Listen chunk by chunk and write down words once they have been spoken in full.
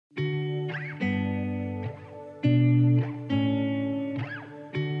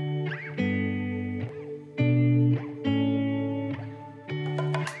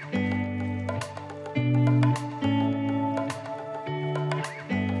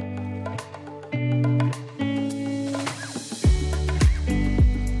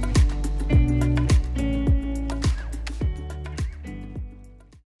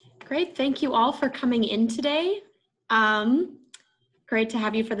Great, thank you all for coming in today. Great to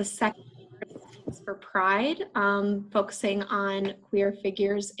have you for the second for Pride, focusing on queer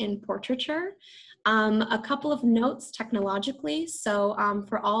figures in portraiture. A couple of notes technologically. So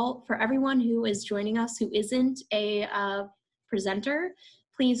for everyone who is joining us who isn't a presenter,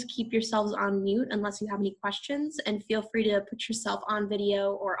 please keep yourselves on mute unless you have any questions, and feel free to put yourself on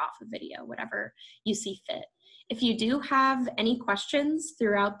video or off of video, whatever you see fit. If you do have any questions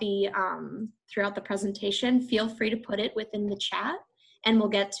throughout the presentation, feel free to put it within the chat, and we'll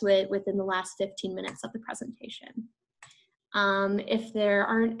get to it within the last 15 minutes of the presentation. If there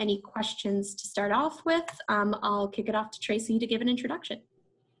aren't any questions to start off with, I'll kick it off to Tracy to give an introduction.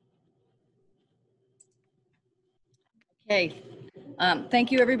 Okay,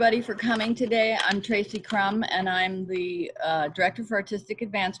 thank you everybody for coming today. I'm Tracy Crum, and I'm the Director for Artistic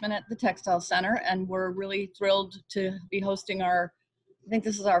Advancement at the Textile Center, and we're really thrilled to be hosting I think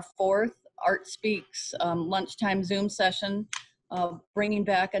this is our 4th Art Speaks lunchtime Zoom session, bringing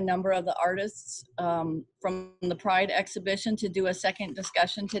back a number of the artists from the Pride exhibition to do a second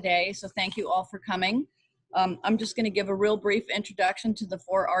discussion today. So thank you all for coming. I'm just going to give a real brief introduction to the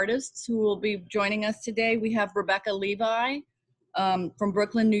 4 artists who will be joining us today. We have Rebecca Levi from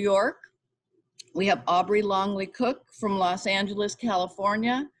Brooklyn, New York. We have Aubrey Longley-Cook from Los Angeles,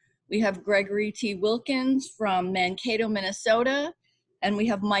 California. We have Gregory T. Wilkins from Mankato, Minnesota. And we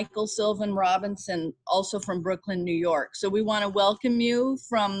have Michael Sylvan Robinson, also from Brooklyn, New York. So we want to welcome you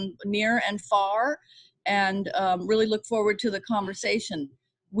from near and far, and really look forward to the conversation.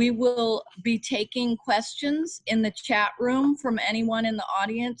 We will be taking questions in the chat room from anyone in the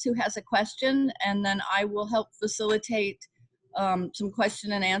audience who has a question, and then I will help facilitate some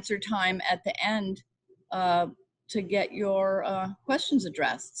question and answer time at the end to get your questions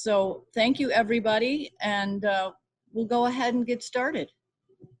addressed. So thank you, everybody, and we'll go ahead and get started.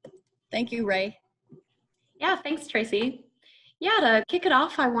 Thank you, Ray. Yeah, thanks, Tracy. Yeah, to kick it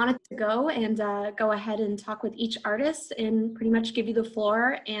off, I wanted to go ahead and talk with each artist and pretty much give you the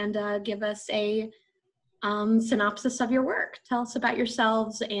floor and give us a synopsis of your work. Tell us about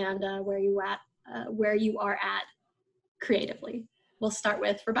yourselves and where you are at creatively. We'll start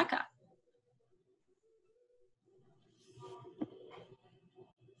with Rebecca.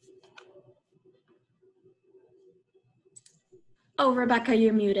 Oh, Rebecca,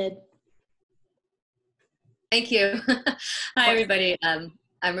 you're muted. Thank you. Hi, everybody.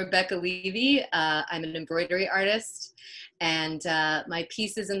 I'm Rebecca Levy. I'm an embroidery artist, and my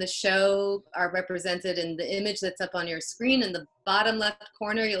pieces in the show are represented in the image that's up on your screen. In the bottom left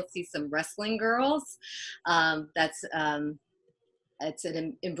corner, you'll see some wrestling girls. It's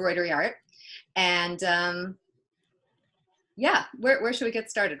an embroidery art. And yeah, where should we get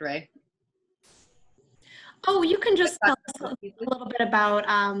started, Ray? Oh, you can just tell us a little bit about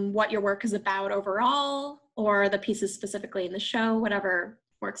what your work is about overall, or the pieces specifically in the show, whatever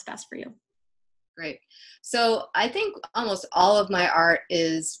works best for you. Great. So I think almost all of my art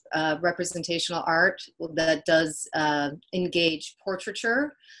is representational art that does engage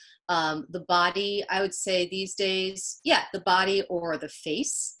portraiture. The body, I would say these days, yeah, the body or the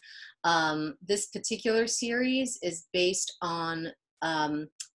face. This particular series is based on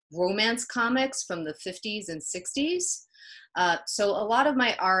romance comics from the 50s and 60s. So a lot of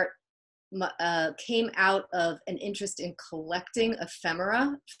my art came out of an interest in collecting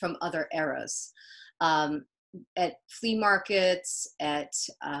ephemera from other eras. At flea markets, at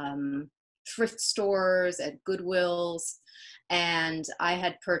thrift stores, at Goodwills, and I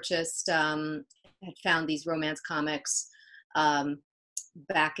had purchased, had found these romance comics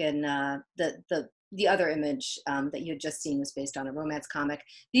back in the other image that you had just seen was based on a romance comic.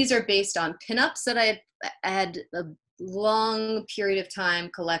 These are based on pinups that I had a long period of time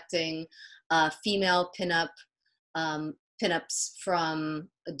collecting female pinups from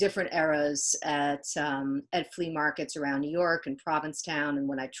different eras at flea markets around New York and Provincetown and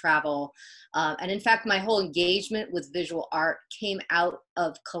when I travel. And in fact, my whole engagement with visual art came out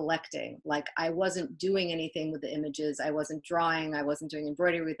of collecting. Like, I wasn't doing anything with the images. I wasn't drawing. I wasn't doing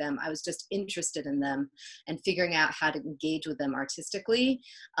embroidery with them. I was just interested in them and figuring out how to engage with them artistically.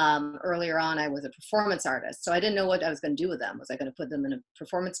 Earlier on, I was a performance artist, so I didn't know what I was going to do with them. Was I going to put them in a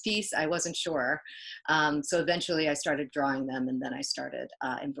performance piece? I wasn't sure. So eventually I started drawing them, and then I started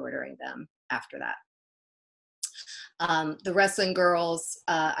embroidering them after that. The wrestling girls,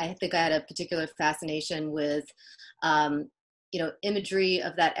 I think I had a particular fascination with, imagery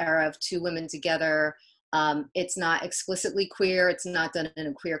of that era of 2 women together. It's not explicitly queer. It's not done in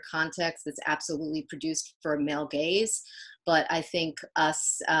a queer context. It's absolutely produced for male gaze. But I think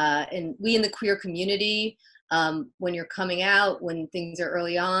we in the queer community When you're coming out, when things are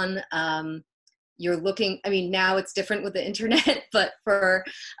early on, you're looking, I mean, now it's different with the internet, but for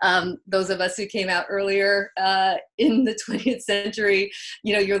those of us who came out earlier in the 20th century,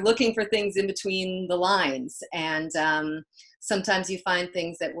 you know, you're looking for things in between the lines. And sometimes you find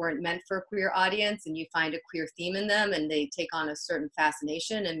things that weren't meant for a queer audience, and you find a queer theme in them, and they take on a certain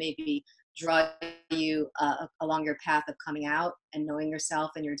fascination and maybe draw you along your path of coming out and knowing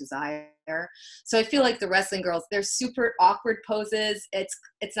yourself and your desire. So I feel like the wrestling girls, they're super awkward poses. It's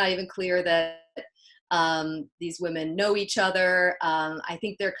not even clear that these women know each other. I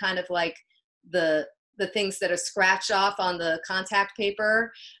think they're kind of like the things that are scratched off on the contact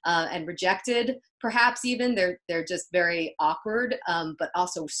paper and rejected, perhaps even. They're just very awkward, but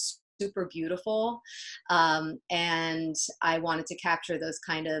also super beautiful. And I wanted to capture those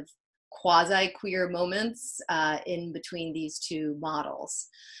kind of quasi-queer moments in between these two models.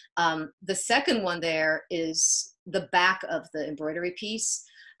 The second one there is the back of the embroidery piece.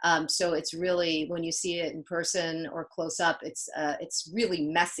 So it's really, when you see it in person or close up, it's really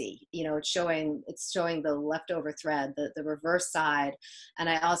messy. You know, it's showing the leftover thread, the reverse side. And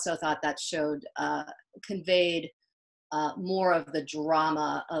I also thought that conveyed more of the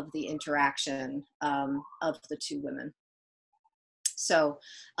drama of the interaction of the two women. So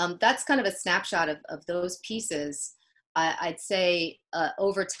that's kind of a snapshot of those pieces. I'd say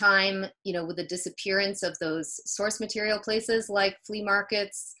over time, you know, with the disappearance of those source material places like flea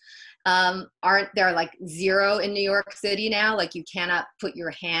markets, there like zero in New York City now. Like, you cannot put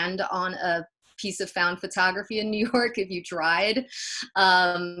your hand on a piece of found photography in New York if you tried.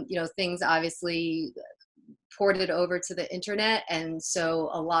 You know, things obviously ported over to the internet. And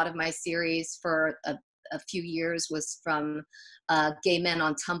so a lot of my series for a few years was from gay men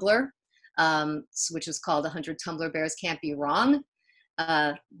on Tumblr, which was called 100 Tumblr Bears Can't Be Wrong.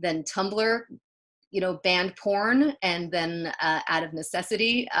 Then Tumblr, you know, banned porn. And then out of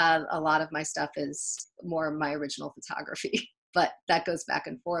necessity, a lot of my stuff is more my original photography, but that goes back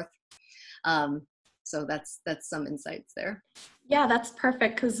and forth. So that's some insights there. Yeah, that's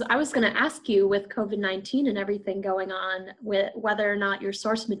perfect, because I was going to ask you, with COVID-19 and everything going on, whether or not your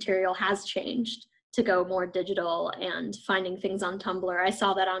source material has changed to go more digital and finding things on Tumblr. I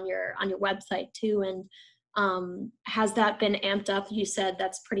saw that on your website too. And has that been amped up? You said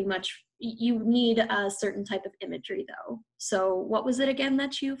that's pretty much, you need a certain type of imagery though. So what was it again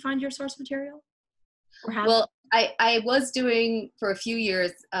that you find your source material? Or have? Well, I was doing for a few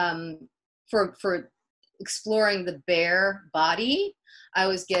years for exploring the bare body. I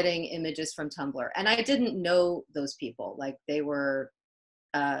was getting images from Tumblr, and I didn't know those people. Like, they were,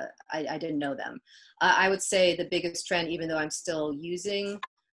 I didn't know them. I would say the biggest trend, even though I'm still using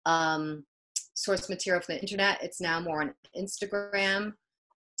source material from the internet, it's now more on Instagram.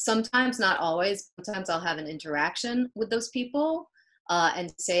 Sometimes, not always, sometimes I'll have an interaction with those people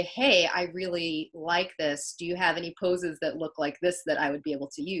and say, hey, I really like this. Do you have any poses that look like this that I would be able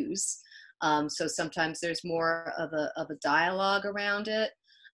to use? So sometimes there's more of a dialogue around it.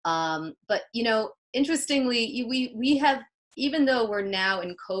 But, you know, interestingly, we have, even though we're now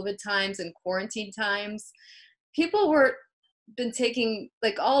in COVID times and quarantine times, people were been taking,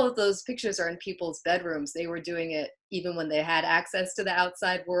 like, all of those pictures are in people's bedrooms. They were doing it even when they had access to the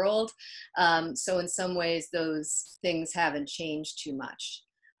outside world. So in some ways, those things haven't changed too much.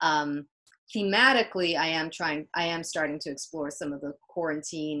 Thematically, I am starting to explore some of the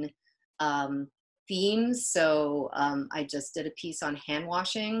quarantine themes. So I just did a piece on hand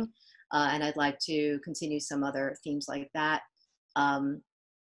washing, and I'd like to continue some other themes like that.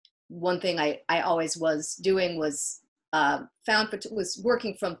 One thing I always was doing was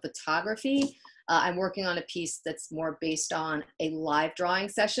working from photography. I'm working on a piece that's more based on a live drawing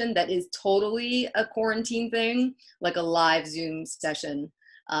session that is totally a quarantine thing, like a live Zoom session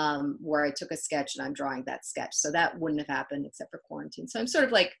where I took a sketch and I'm drawing that sketch. So that wouldn't have happened except for quarantine. So I'm sort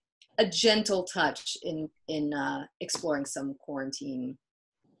of like a gentle touch in exploring some quarantine.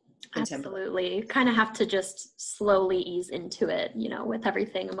 Absolutely. You kind of have to just slowly ease into it, you know, with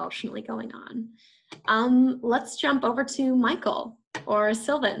everything emotionally going on. Let's jump over to Michael, or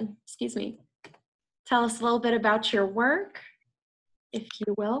Sylvan, excuse me. Tell us a little bit about your work, if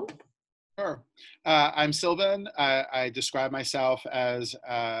you will. Sure. I'm Sylvan. I describe myself as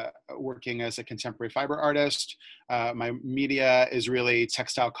working as a contemporary fiber artist. My media is really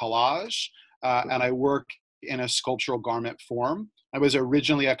textile collage, and I work in a sculptural garment form. I was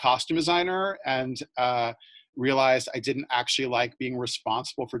originally a costume designer and realized I didn't actually like being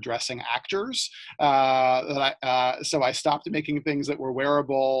responsible for dressing actors. So I stopped making things that were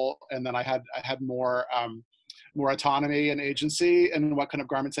wearable, and then I had more more autonomy and agency in what kind of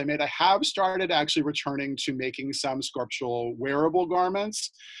garments I made. I have started actually returning to making some sculptural wearable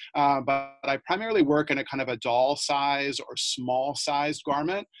garments, but I primarily work in a kind of a doll size or small sized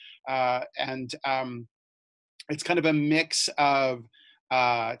garment. It's kind of a mix of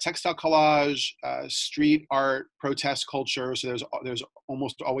textile collage, street art, protest culture. So there's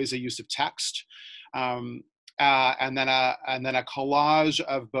almost always a use of text, and then a collage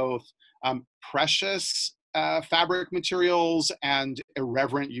of both precious fabric materials and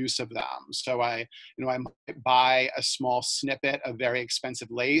irreverent use of them. So I might buy a small snippet of very expensive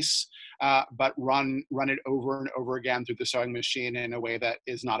lace, but run it over and over again through the sewing machine in a way that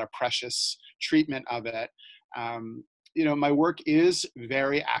is not a precious treatment of it. My work is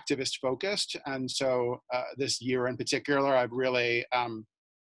very activist focused. And so this year in particular, I've really been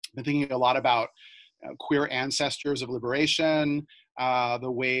thinking a lot about queer ancestors of liberation,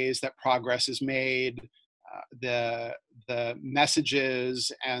 the ways that progress is made, the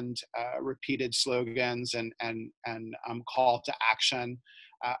messages and repeated slogans and call to action.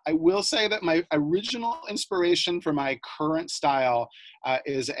 I will say that my original inspiration for my current style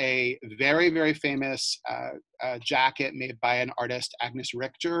is a very, very famous jacket made by an artist, Agnes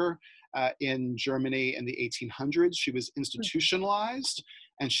Richter, in Germany in the 1800s. She was institutionalized,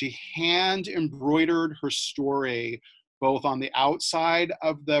 and she hand embroidered her story both on the outside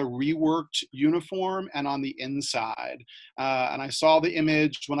of the reworked uniform and on the inside. And I saw the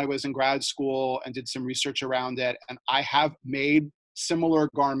image when I was in grad school and did some research around it, and I have made similar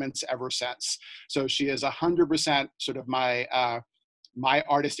garments ever since. So she is 100% sort of my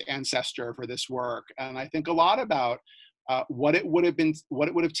artist ancestor for this work. And I think a lot about what it would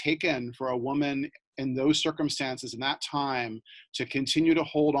have taken for a woman in those circumstances in that time to continue to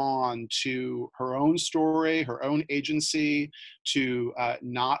hold on to her own story, her own agency, to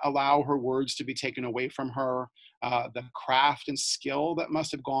not allow her words to be taken away from her, the craft and skill that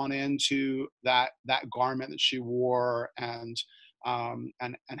must have gone into that garment that she wore and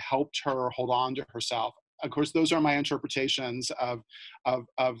helped her hold on to herself. Of course, those are my interpretations of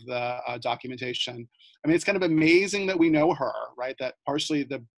the documentation. I mean, it's kind of amazing that we know her, right? That partially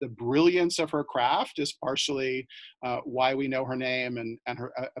the brilliance of her craft is partially why we know her name and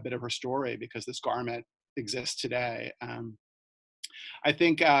a bit of her story, because this garment exists today. I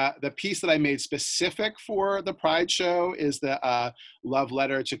think the piece that I made specific for the Pride show is the love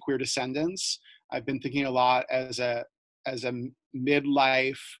letter to queer descendants. I've been thinking a lot as a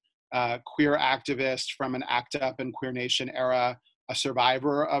midlife queer activist from an ACT UP and Queer Nation era, a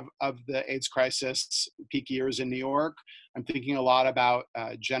survivor of the AIDS crisis peak years in New York. I'm thinking a lot about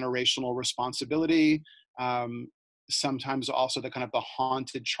generational responsibility, sometimes also the kind of the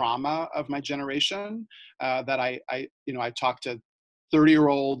haunted trauma of my generation, that I talk to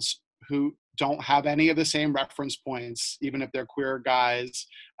 30-year-olds who don't have any of the same reference points, even if they're queer guys,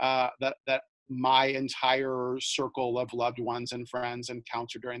 that my entire circle of loved ones and friends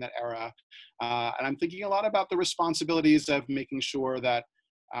encountered during that era. And I'm thinking a lot about the responsibilities of making sure that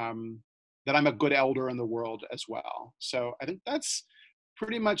that I'm a good elder in the world as well. So I think that's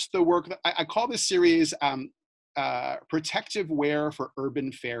pretty much the work that I call this series Protective Wear for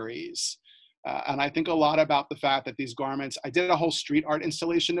Urban Fairies. And I think a lot about the fact that these garments, I did a whole street art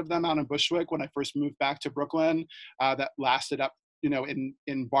installation of them out in Bushwick when I first moved back to Brooklyn, that lasted up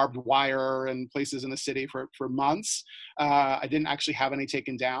in barbed wire and places in the city for months. I didn't actually have any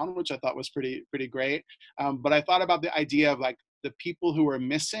taken down, which I thought was pretty great. But I thought about the idea of like the people who are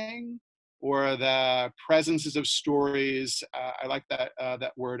missing, or the presences of stories. I like that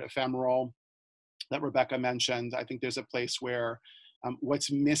word ephemeral that Rebecca mentioned. I think there's a place where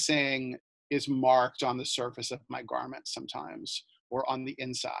what's missing is marked on the surface of my garment sometimes, or on the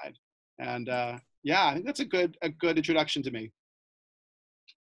inside. And yeah, I think that's a good introduction to me.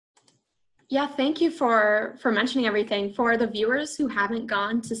 Yeah, thank you for mentioning everything. For the viewers who haven't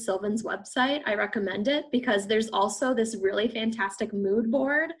gone to Sylvan's website, I recommend it, because there's also this really fantastic mood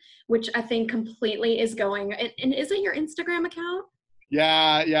board, which I think completely is going, and is it your Instagram account?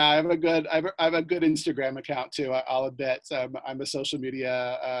 Yeah, I have a good Instagram account too, I'll admit. So I'm a social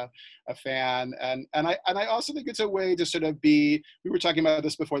media a fan, and I also think it's a way to sort of we were talking about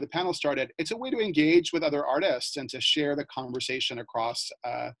this before the panel started, it's a way to engage with other artists and to share the conversation across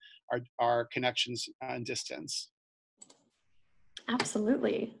our connections and distance.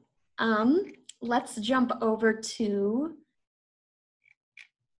 Absolutely. Let's jump over to,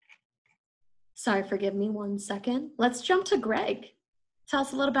 sorry, forgive me 1 second. Let's jump to Greg. Tell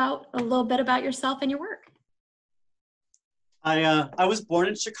us a little bit about yourself and your work. I was born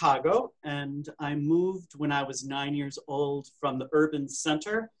in Chicago, and I moved when I was 9 years old from the urban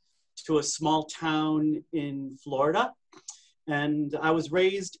center to a small town in Florida. And I was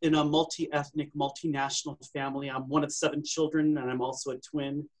raised in a multi-ethnic, multinational family. I'm one of 7 children, and I'm also a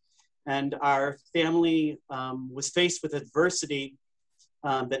twin. And our family was faced with adversity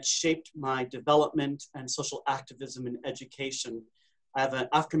that shaped my development and social activism and education. I have an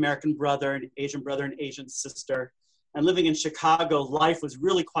African-American brother, an Asian brother, and Asian sister. And living in Chicago, life was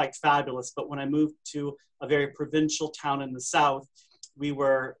really quite fabulous. But when I moved to a very provincial town in the South, we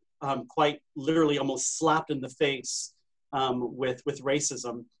were quite literally almost slapped in the face with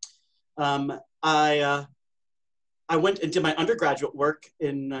racism. I went and did my undergraduate work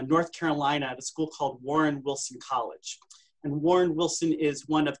in North Carolina at a school called Warren Wilson College. And Warren Wilson is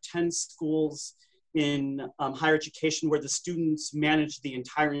one of 10 schools in higher education where the students manage the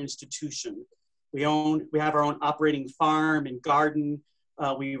entire institution. We have our own operating farm and garden.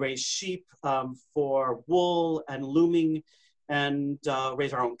 We raise sheep for wool and looming, and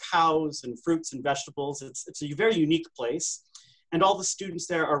raise our own cows and fruits and vegetables. It's a very unique place. And all the students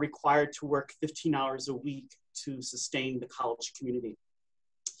there are required to work 15 hours a week to sustain the college community.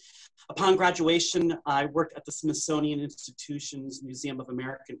 Upon graduation, I worked at the Smithsonian Institution's Museum of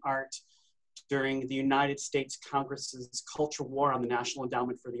American Art during the United States Congress's culture war on the National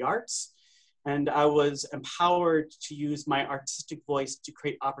Endowment for the Arts. And I was empowered to use my artistic voice to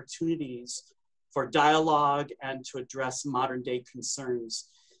create opportunities for dialogue and to address modern day concerns.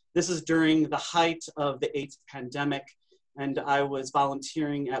 This is during the height of the AIDS pandemic, and I was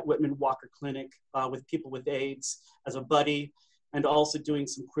volunteering at Whitman Walker Clinic with people with AIDS as a buddy, and also doing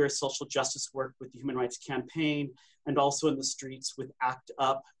some queer social justice work with the Human Rights Campaign, and also in the streets with ACT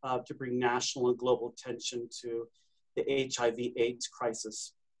UP to bring national and global attention to the HIV/AIDS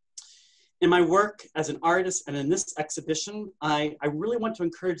crisis. In my work as an artist and in this exhibition, I really want to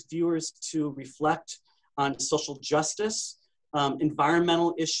encourage viewers to reflect on social justice,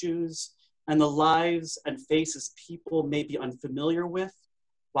 environmental issues, and the lives and faces people may be unfamiliar with,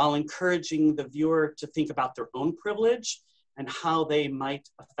 while encouraging the viewer to think about their own privilege and how they might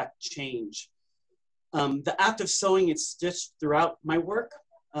affect change. The act of sewing is stitched throughout my work,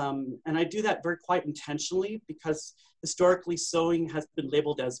 and I do that very quite intentionally because historically sewing has been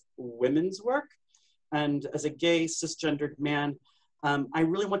labeled as women's work. And as a gay cisgendered man, I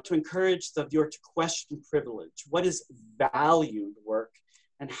really want to encourage the viewer to question privilege. What is valued work,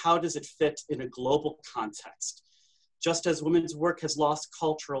 and how does it fit in a global context? Just as women's work has lost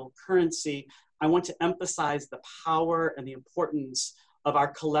cultural currency, I want to emphasize the power and the importance of our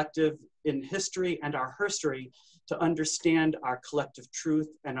collective in history and our herstory to understand our collective truth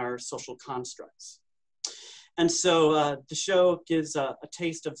and our social constructs. And so the show gives a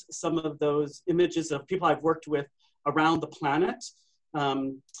taste of some of those images of people I've worked with around the planet.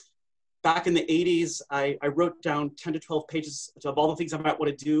 Back in the 80s, I wrote down 10 to 12 pages of all the things I might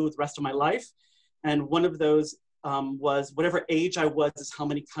want to do the rest of my life. And one of those was whatever age I was is how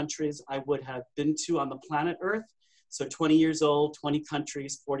many countries I would have been to on the planet Earth. So 20 years old, 20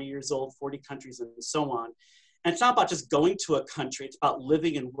 countries, 40 years old, 40 countries, and so on. And it's not about just going to a country, it's about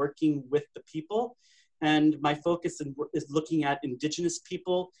living and working with the people. And my focus is looking at indigenous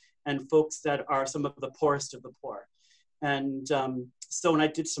people and folks that are some of the poorest of the poor. And so when I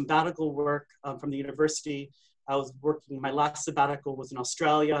did sabbatical work from the university, I was working, my last sabbatical was in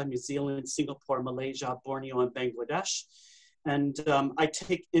Australia, New Zealand, Singapore, Malaysia, Borneo, and Bangladesh. And I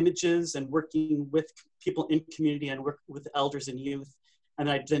take images and working with people in community and work with elders and youth. And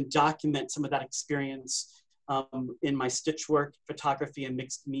I then document some of that experience in my stitch work, photography, and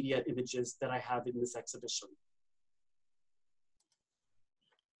mixed media images that I have in this exhibition.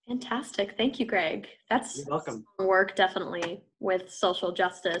 Fantastic. Thank you, Greg. That's You're welcome. Work definitely with social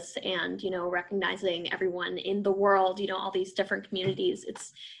justice and, recognizing everyone in the world, all these different communities.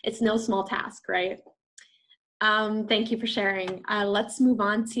 It's no small task, right? Thank you for sharing. Let's move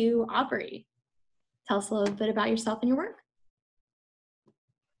on to Aubrey. Tell us a little bit about yourself and your work.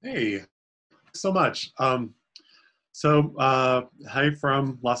 Hey, so much. Hi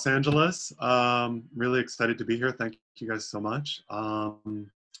from Los Angeles. Really excited to be here. Thank you guys so much.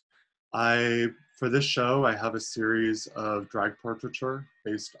 For this show, I have a series of drag portraiture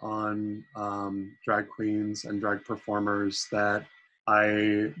based on drag queens and drag performers that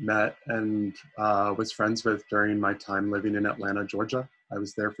I met and was friends with during my time living in Atlanta, Georgia. I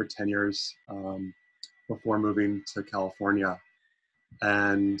was there for 10 years before moving to California.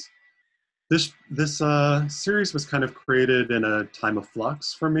 And this series was kind of created in a time of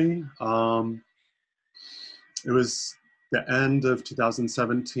flux for me. It was the end of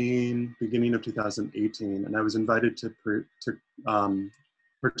 2017, beginning of 2018, and I was invited to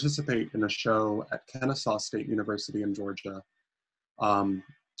participate in a show at Kennesaw State University in Georgia.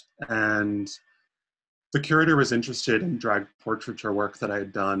 And the curator was interested in drag portraiture work that I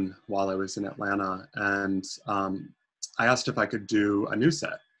had done while I was in Atlanta. And I asked if I could do a new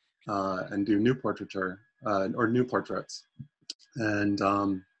set and do new portraiture or new portraits. And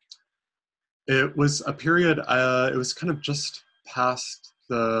it was a period, it was kind of just past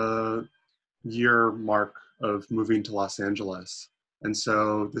the year mark of moving to Los Angeles. And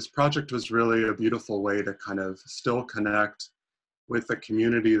so this project was really a beautiful way to kind of still connect with the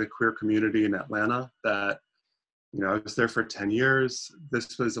community, the queer community in Atlanta that, you know, I was there for 10 years.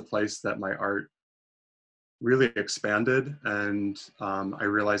 This was a place that my art really expanded, and I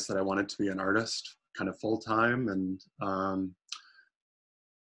realized that I wanted to be an artist kind of full time. And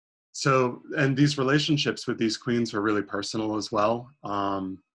and these relationships with these queens were really personal as well.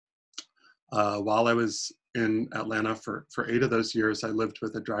 While I was in Atlanta for 8 of those years, I lived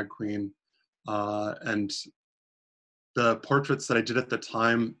with a drag queen, and the portraits that I did at the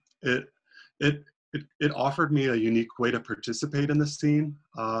time, it offered me a unique way to participate in the scene,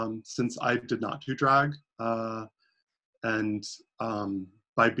 since I did not do drag, and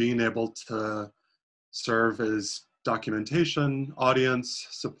by being able to serve as documentation, audience,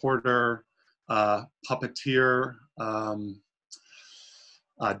 supporter, puppeteer,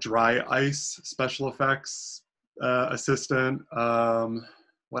 dry ice, special effects assistant.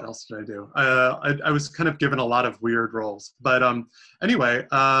 What else did I do? I was kind of given a lot of weird roles, but anyway,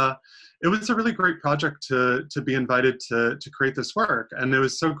 it was a really great project to be invited to create this work, and it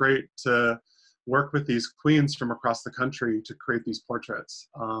was so great to work with these queens from across the country to create these portraits.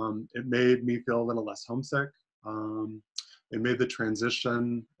 It made me feel a little less homesick. It made the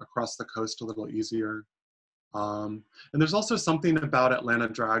transition across the coast a little easier. And there's also something about Atlanta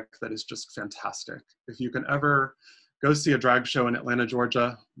drag that is just fantastic. If you can ever go see a drag show in Atlanta,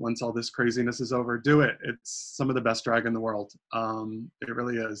 Georgia, once all this craziness is over, do it. It's some of the best drag in the world. It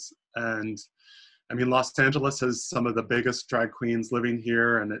really is. And I mean, Los Angeles has some of the biggest drag queens living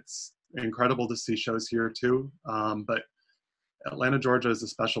here, and it's incredible to see shows here too. But Atlanta, Georgia is a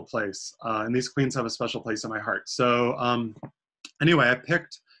special place. And these queens have a special place in my heart. So anyway, I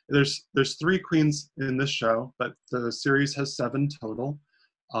picked, there's 3 queens in this show, but the series has 7 total.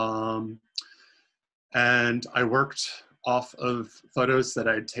 And I worked off of photos that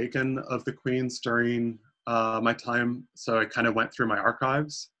I'd taken of the queens during my time. So I kind of went through my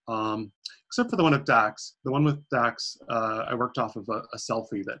archives, except for the one of Dax. The one with Dax, I worked off of a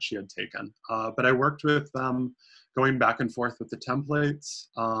selfie that she had taken. But I worked with them going back and forth with the templates.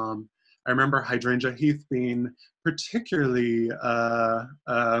 I remember Hydrangea Heath being particularly,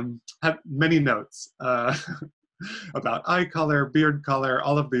 had many notes about eye color, beard color,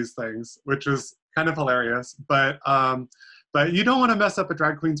 all of these things, which was kind of hilarious. But you don't want to mess up a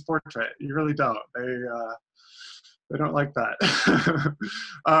drag queen's portrait. You really don't. They don't like that.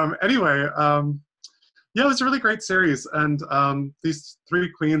 Anyway, yeah, it was a really great series. And these 3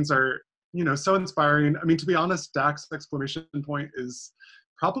 queens are, you know, so inspiring. I mean, to be honest, Dax exclamation point is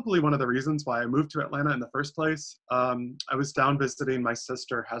probably one of the reasons why I moved to Atlanta in the first place. I was down visiting my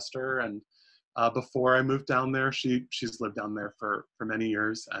sister, Hester, and before I moved down there, she's lived down there for many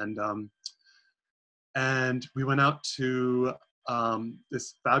years. And we went out to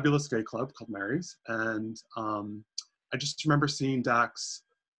this fabulous gay club called Mary's. And I just remember seeing Dax.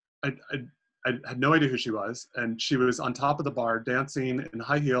 I had no idea who she was. And she was on top of the bar dancing in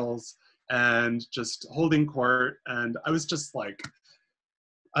high heels and just holding court. And I was just like,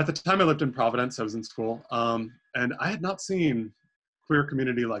 at the time I lived in Providence, I was in school. And I had not seen queer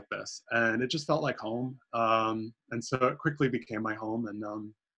community like this. And it just felt like home. And so it quickly became my home.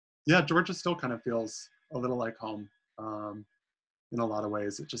 And yeah, Georgia still kind of feels a little like home in a lot of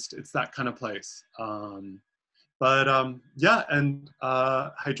ways. It's that kind of place. Yeah, and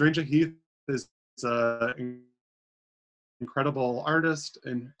Hydrangea Heath is an incredible artist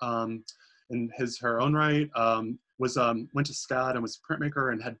in her own right. Went to SCAD and was a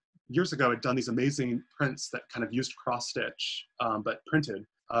printmaker, and had years ago had done these amazing prints that kind of used cross stitch but printed,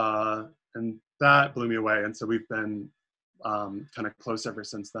 and that blew me away. And so we've been kind of close ever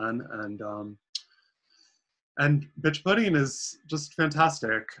since then. And Bitch Pudding is just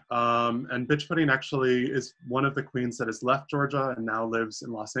fantastic. And Bitch Pudding actually is one of the queens that has left Georgia and now lives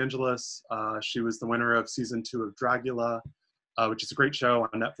in Los Angeles. She was the winner of season 2 of Dragula, which is a great show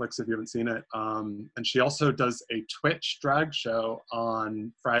on Netflix if you haven't seen it. And she also does a Twitch drag show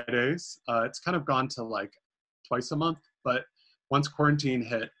on Fridays. It's kind of gone to like twice a month, but once quarantine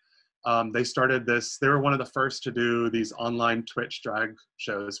hit, they started this. They were one of the first to do these online Twitch drag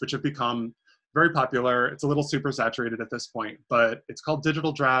shows, which have become very popular. It's a little super saturated at this point, but it's called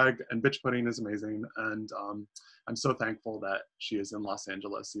Digital Drag, and Bitch Pudding is amazing. And I'm so thankful that she is in Los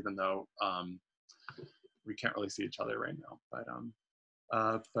Angeles, even though we can't really see each other right now.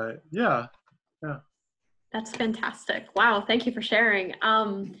 But yeah. That's fantastic. Wow, thank you for sharing.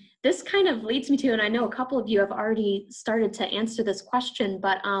 This kind of leads me to, and I know a couple of you have already started to answer this question,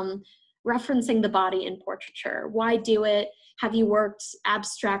 but referencing the body in portraiture. Why do it? Have you worked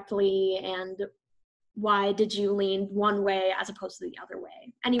abstractly, and why did you lean one way as opposed to the other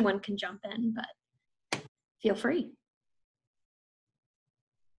way? Anyone can jump in, but feel free.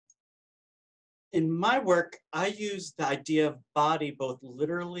 In my work, I use the idea of body both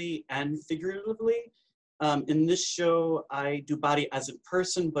literally and figuratively. In this show, I do body as in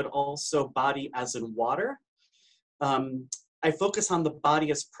person, but also body as in water. I focus on the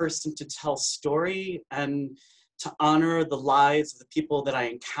body as person to tell story and to honor the lives of the people that I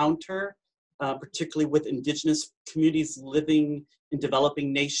encounter, particularly with indigenous communities living in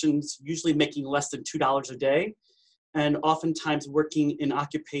developing nations, usually making less than $2 a day, and oftentimes working in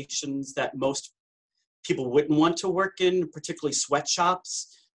occupations that most people wouldn't want to work in, particularly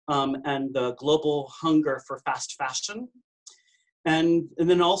sweatshops, and the global hunger for fast fashion. And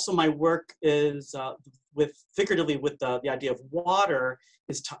then also my work is figuratively with the idea of water,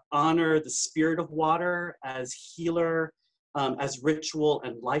 is to honor the spirit of water as healer, as ritual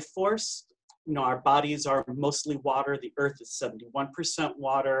and life force. You know, our bodies are mostly water. The earth is 71%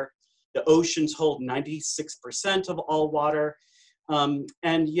 water. The oceans hold 96% of all water.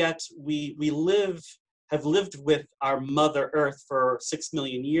 And yet we have lived with our Mother Earth for 6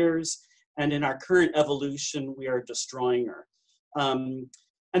 million years, and in our current evolution, we are destroying her.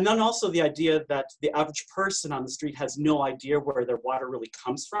 And then also the idea that the average person on the street has no idea where their water really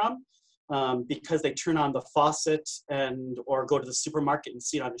comes from, because they turn on the faucet or go to the supermarket and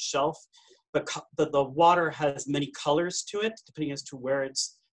see it on a shelf. But the water has many colors to it, depending as to where it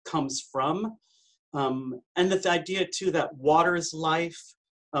comes from. And the idea too that water is life,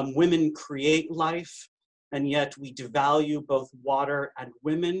 women create life, and yet we devalue both water and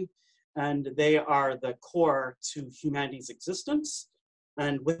women, and they are the core to humanity's existence.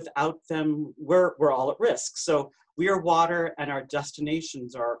 And without them, we're all at risk. So we are water, and our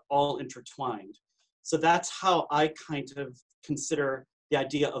destinations are all intertwined. So that's how I kind of consider the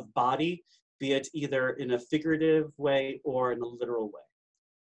idea of body, be it either in a figurative way or in a literal way.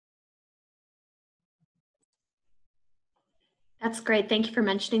 That's great. Thank you for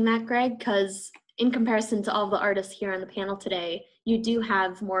mentioning that, Greg, because in comparison to all the artists here on the panel today, you do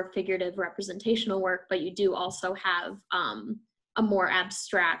have more figurative representational work, but you do also have a more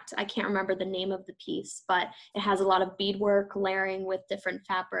abstract, I can't remember the name of the piece, but it has a lot of beadwork, layering with different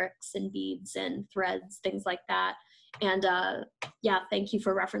fabrics and beads and threads, things like that. And yeah, thank you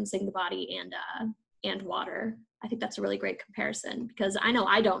for referencing the body and water. I think that's a really great comparison, because I know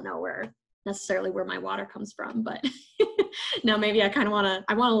I don't know necessarily where my water comes from, but now maybe I kind of want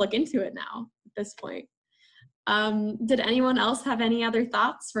to look into it now at this point. Did anyone else have any other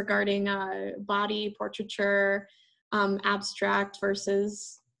thoughts regarding body, portraiture, abstract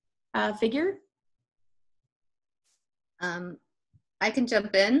versus figure? I can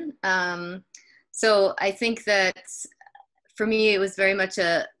jump in. So I think that for me, it was very much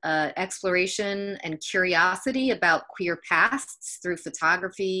a exploration and curiosity about queer pasts through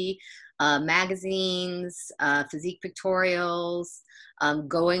photography, magazines, physique pictorials,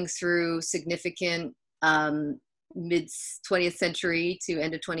 going through significant mid 20th century to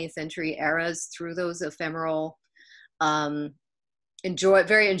end of 20th century eras through those ephemeral, very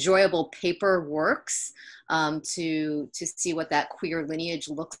enjoyable paper works, to see what that queer lineage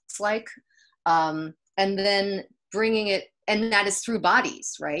looks like. And then bringing it, and that is through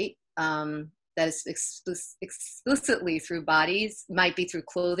bodies, right? That is explicitly through bodies, might be through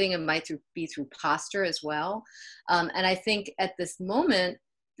clothing, and might be through posture as well. And I think at this moment,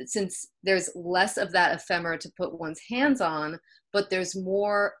 since there's less of that ephemera to put one's hands on, but there's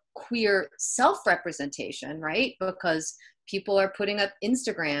more queer self-representation, right? Because people are putting up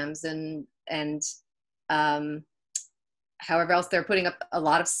Instagrams and however else, they're putting up a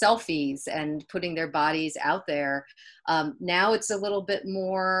lot of selfies and putting their bodies out there. Now it's a little bit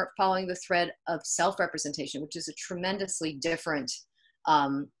more following the thread of self-representation, which is a tremendously different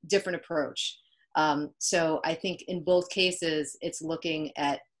approach. So I think in both cases, it's looking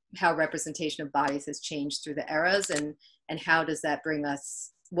at how representation of bodies has changed through the eras, and how does that bring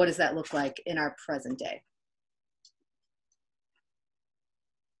us, what does that look like in our present day?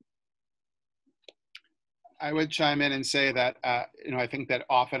 I would chime in and say that, I think that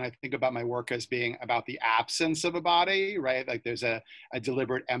often I think about my work as being about the absence of a body, right? Like there's a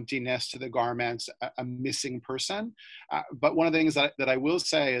deliberate emptiness to the garments, a missing person. But one of the things that I will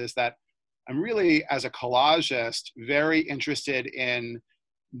say is that I'm really, as a collagist, very interested in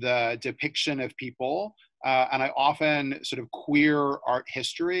the depiction of people. And I often sort of queer art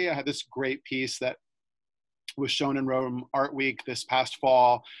history. I had this great piece that was shown in Rome Art Week this past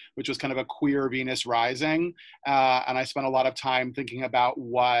fall, which was kind of a queer Venus rising. And I spent a lot of time thinking about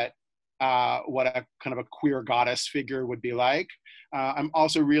what a kind of a queer goddess figure would be like. I'm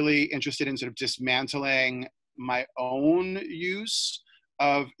also really interested in sort of dismantling my own use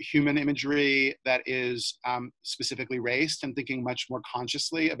of human imagery that is specifically raced, and thinking much more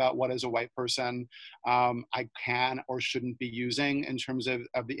consciously about what, as a white person, I can or shouldn't be using in terms of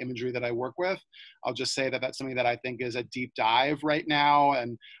the imagery that I work with. I'll just say that that's something that I think is a deep dive right now.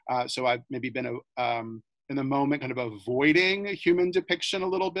 And so I've maybe been in the moment kind of avoiding human depiction a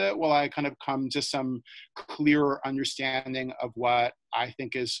little bit while I kind of come to some clearer understanding of what I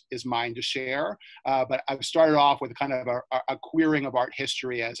think is mine to share. But I've started off with kind of a queering of art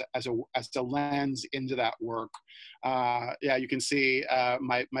history as a lens into that work. Yeah, you can see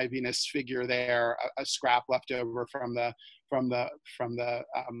my Venus figure there, a scrap left over from the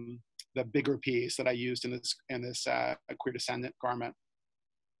bigger piece that I used in this queer descendant garment.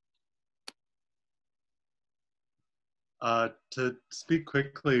 To speak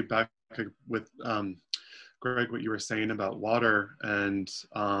quickly back with Greg, what you were saying about water, and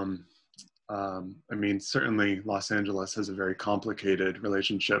I mean, certainly Los Angeles has a very complicated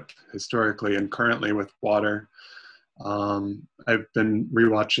relationship historically and currently with water. I've been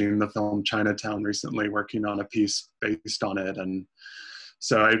rewatching the film Chinatown recently, working on a piece based on it, and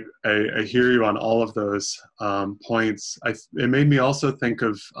so I hear you on all of those points. It made me also think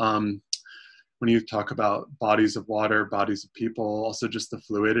of when you talk about bodies of water, bodies of people, also just the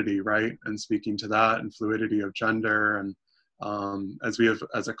fluidity, right? And speaking to that, and fluidity of gender, and as we have,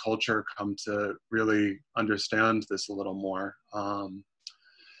 as a culture, come to really understand this a little more.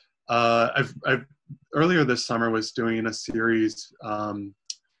 I've earlier this summer was doing a series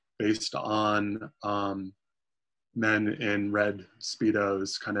based on men in red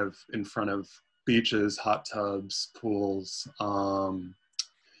Speedos, kind of in front of beaches, hot tubs, pools,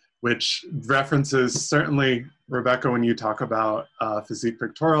 which references, certainly, Rebecca, when you talk about physique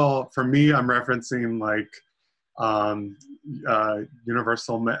pictorial, for me, I'm referencing like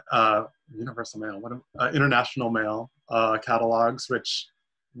international mail catalogs, which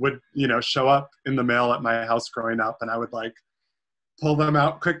would, show up in the mail at my house growing up, and I would like pull them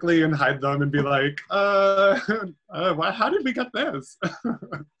out quickly and hide them and be like, how did we get this?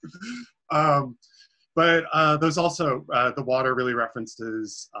 But there's also, the water really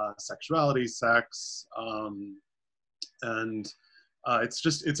references sexuality, sex, and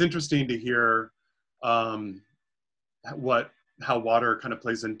it's interesting to hear how water kind of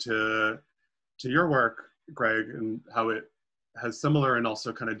plays into your work, Greg, and how it has similar and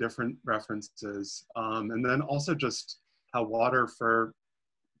also kind of different references. And then also just how water for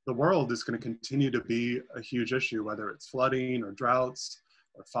the world is going to continue to be a huge issue, whether it's flooding or droughts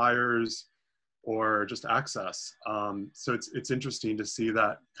or fires, or just access. So it's interesting to see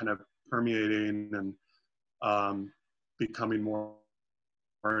that kind of permeating and becoming more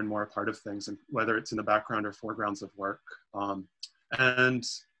and more a part of things, and whether it's in the background or foregrounds of work. And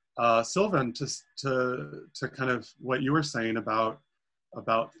Sylvan, to kind of what you were saying about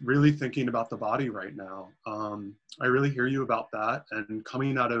really thinking about the body right now. I really hear you about that, and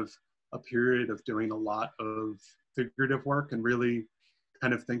coming out of a period of doing a lot of figurative work and really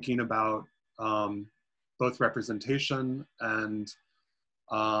kind of thinking about both representation and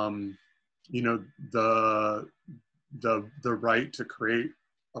the right to create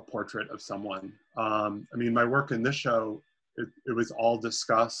a portrait of someone. I mean, my work in this show, it was all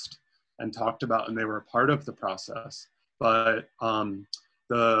discussed and talked about, and they were a part of the process. But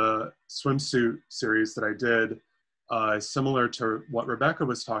the swimsuit series that I did is similar to what Rebecca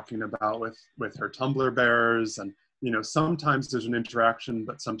was talking about with her tumbler bearers, and sometimes there's an interaction,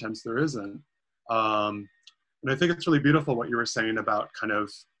 but sometimes there isn't. And I think it's really beautiful what you were saying about kind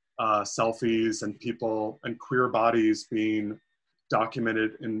of selfies and people and queer bodies being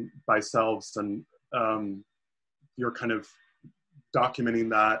documented by selves, and you're kind of documenting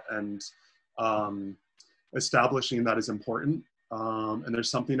that and establishing that is important. And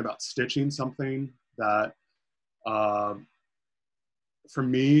there's something about stitching something that for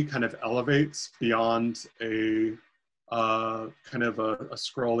me kind of elevates beyond a kind of a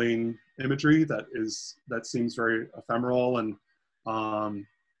scrolling imagery that seems very ephemeral. And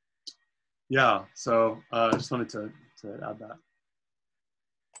yeah, so I just wanted to add that.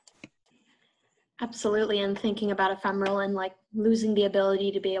 Absolutely, and thinking about ephemeral and like losing the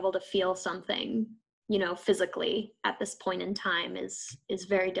ability to be able to feel something, you know, physically at this point in time is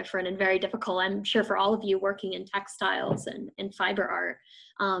very different and very difficult. I'm sure for all of you working in textiles and fiber art,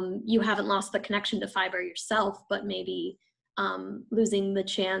 you haven't lost the connection to fiber yourself, but maybe losing the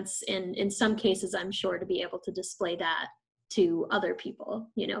chance in some cases, I'm sure, to be able to display that to other people,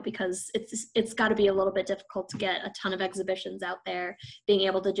 you know, because it's got to be a little bit difficult to get a ton of exhibitions out there. Being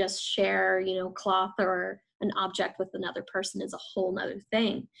able to just share, you know, cloth or an object with another person is a whole nother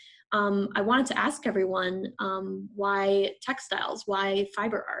thing. I wanted to ask everyone, why textiles, why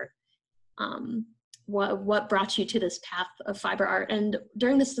fiber art? What brought you to this path of fiber art? And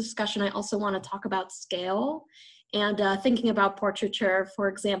during this discussion, I also want to talk about scale and thinking about portraiture. For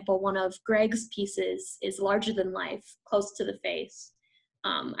example, one of Greg's pieces is larger than life, close to the face.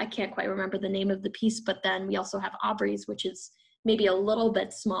 I can't quite remember the name of the piece, but then we also have Aubrey's, which is maybe a little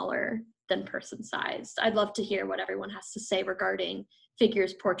bit smaller than person sized. I'd love to hear what everyone has to say regarding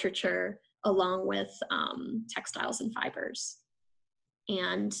figures portraiture along with textiles and fibers.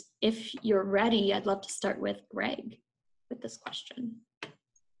 And if you're ready, I'd love to start with Greg with this question.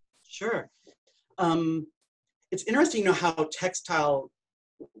 Sure. It's interesting, you know, how textile,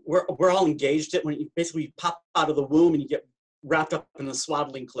 we're all engaged it when you basically pop out of the womb and you get wrapped up in the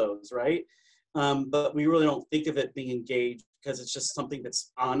swaddling clothes, right? But we really don't think of it being engaged because it's just something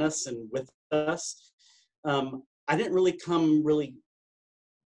that's on us and with us. I didn't really come really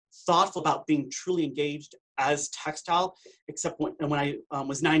thoughtful about being truly engaged as textile, except when I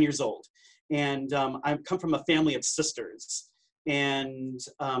was 9 years old. And I come from a family of sisters. And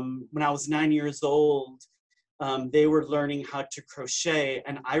when I was 9 years old, they were learning how to crochet,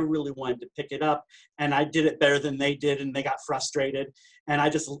 and I really wanted to pick it up, and I did it better than they did, and they got frustrated, and I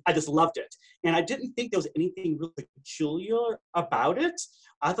just loved it. And I didn't think there was anything really peculiar about it.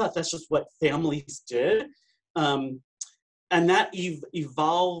 I thought that's just what families did. And that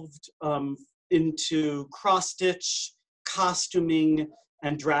evolved into cross-stitch, costuming,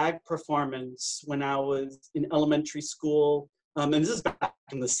 and drag performance when I was in elementary school, and this is back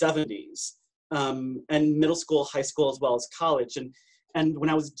in the 70s. And middle school, high school, as well as college. And when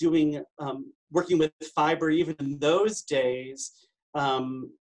I was doing, working with fiber, even in those days,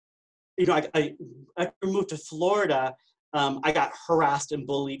 you know, I moved to Florida, I got harassed and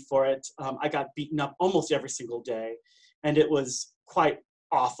bullied for it. I got beaten up almost every single day, and it was quite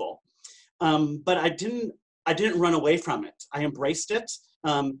awful. But I didn't run away from it. I embraced it.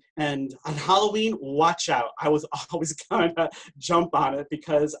 And on Halloween, watch out. I was always going to jump on it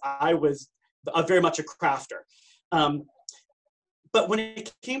because I was very much a crafter. But when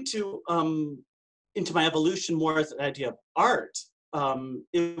it came to into my evolution more as an idea of art,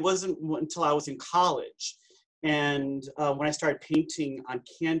 it wasn't until I was in college. And when I started painting on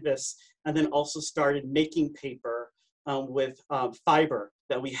canvas and then also started making paper with fiber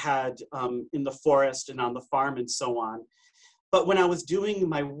that we had in the forest and on the farm and so on. But when I was doing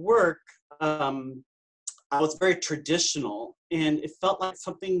my work, I was very traditional, and it felt like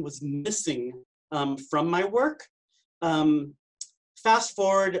something was missing from my work. Fast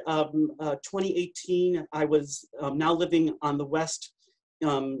forward 2018, I was now living on the West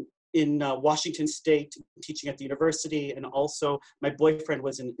in Washington State, teaching at the university, and also my boyfriend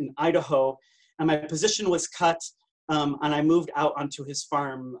was in Idaho, and my position was cut, and I moved out onto his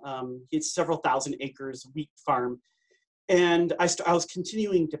farm. He had several thousand acres, wheat farm. And I was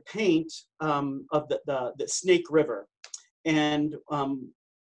continuing to paint of the Snake River. And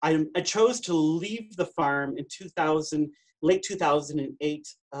I chose to leave the farm in late 2008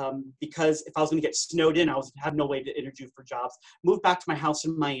 because if I was going to get snowed in, I had no way to interview for jobs. Moved back to my house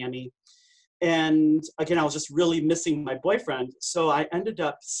in Miami. And again, I was just really missing my boyfriend. So I ended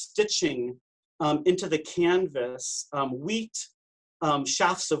up stitching into the canvas wheat,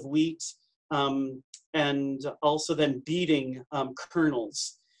 shafts of wheat, and also then beading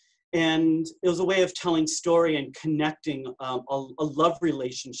kernels. And it was a way of telling story and connecting a love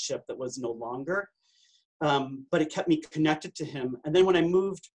relationship that was no longer, but it kept me connected to him. And then when I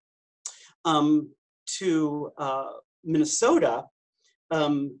moved to Minnesota,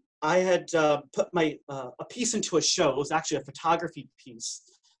 I had put a piece into a show. It was actually a photography piece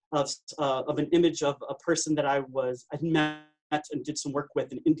of an image of a person that I met and did some work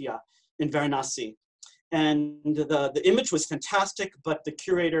with in India, in Varanasi. And the image was fantastic, but the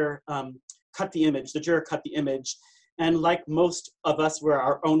curator cut the image, the juror cut the image. And like most of us, we're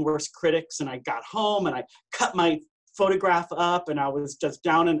our own worst critics. And I got home and I cut my photograph up and I was just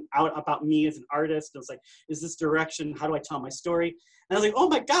down and out about me as an artist. I was like, is this direction? How do I tell my story? And I was like, oh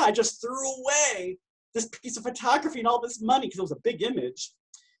my God, I just threw away this piece of photography and all this money because it was a big image.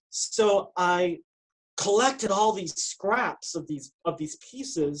 So I collected all these scraps of these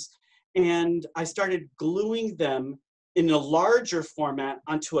pieces and I started gluing them in a larger format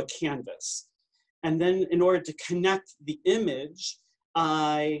onto a canvas. And then in order to connect the image,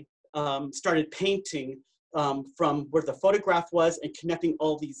 I started painting from where the photograph was and connecting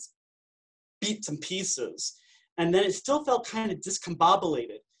all these bits and pieces. And then it still felt kind of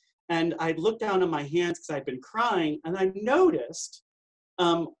discombobulated. And I looked down at my hands because I'd been crying, and I noticed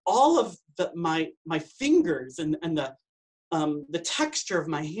all of my fingers and the texture of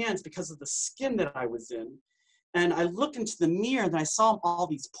my hands because of the skin that I was in. And I looked into the mirror and I saw all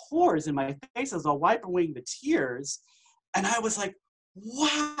these pores in my face as I was wiping away the tears. And I was like,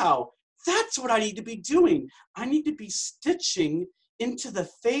 wow, that's what I need to be doing. I need to be stitching into the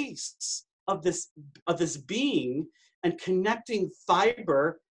face of this being and connecting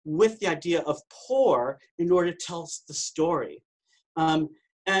fiber with the idea of pore in order to tell the story.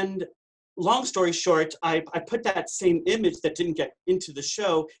 And long story short, I put that same image that didn't get into the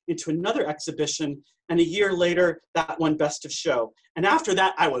show into another exhibition, and a year later, that won Best of Show. And after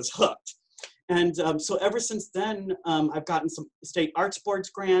that, I was hooked. And so ever since then, I've gotten some state arts boards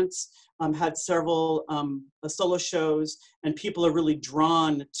grants, had several solo shows, and people are really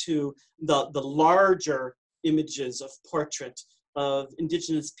drawn to the larger images of portrait of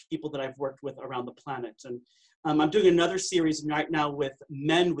Indigenous people that I've worked with around the planet. And I'm doing another series right now with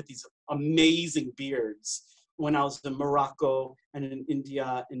men with these amazing beards when I was in Morocco and in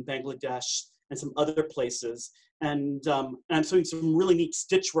India, in Bangladesh, and some other places. And I'm doing some really neat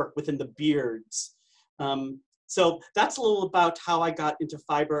stitch work within the beards. So that's a little about how I got into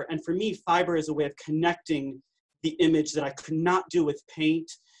fiber. And for me, fiber is a way of connecting the image that I could not do with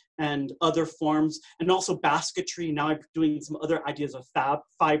paint and other forms, and also basketry. Now I'm doing some other ideas of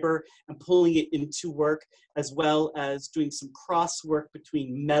fiber and pulling it into work, as well as doing some cross work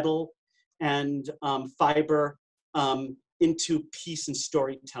between metal and fiber into piece and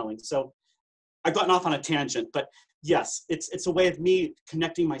storytelling. So I've gotten off on a tangent, but yes, it's a way of me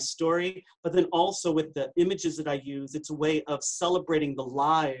connecting my story, but then also with the images that I use, it's a way of celebrating the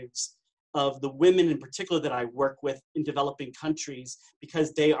lives of the women in particular that I work with in developing countries,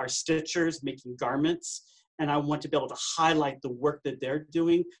 because they are stitchers making garments, and I want to be able to highlight the work that they're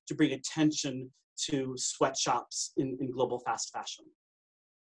doing to bring attention to sweatshops in global fast fashion.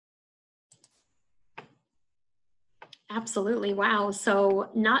 Absolutely. Wow. So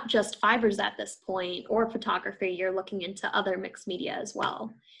not just fibers at this point or photography, you're looking into other mixed media as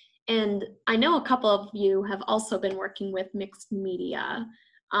well. And I know a couple of you have also been working with mixed media,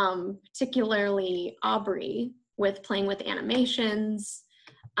 particularly Aubrey with playing with animations.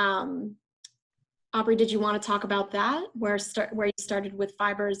 Aubrey, did you want to talk about that, where you started with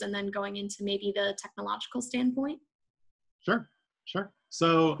fibers and then going into maybe the technological standpoint? Sure.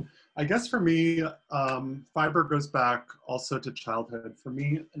 So I guess for me, fiber goes back also to childhood for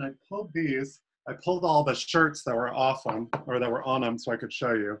me. And I pulled all the shirts that were off them, or that were on them, so I could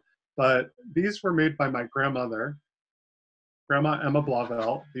show you. But these were made by my grandmother, Grandma Emma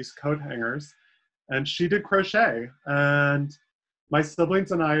Blauvelt, these coat hangers. And she did crochet. And my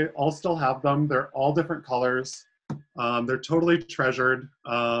siblings and I all still have them. They're all different colors. They're totally treasured.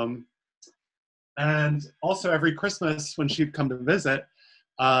 And also every Christmas when she'd come to visit,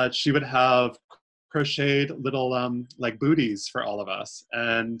 she would have crocheted little like booties for all of us.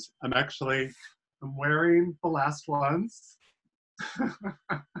 And I'm wearing the last ones.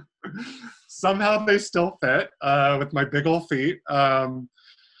 Somehow they still fit with my big old feet. So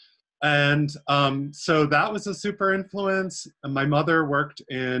that was a super influence. My mother worked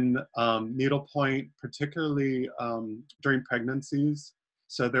in needlepoint, particularly during pregnancies.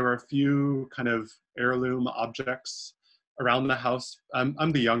 So there were a few kind of heirloom objects around the house.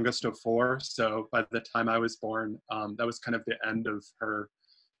 I'm the youngest of four, so by the time I was born, that was kind of the end of her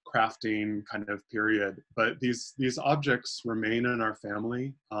crafting kind of period. But these objects remain in our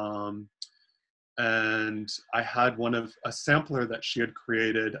family. And I had a sampler that she had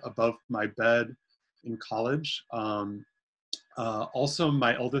created above my bed in college. Also,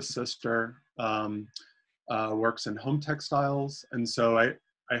 my eldest sister works in home textiles. And so I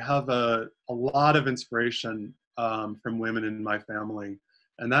have a lot of inspiration from women in my family.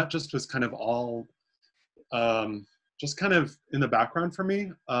 And that just was kind of all just kind of in the background for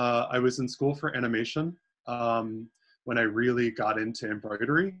me. I was in school for animation when I really got into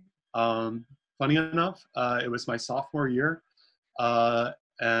embroidery. Funny enough, it was my sophomore year.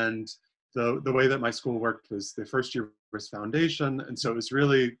 And the way that my school worked was the first year was foundation. And so it was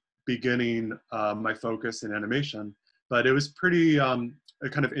really beginning my focus in animation. But it was pretty a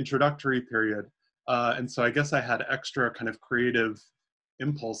kind of introductory period. And so I guess I had extra kind of creative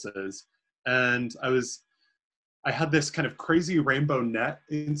impulses. And I was I had this kind of crazy rainbow net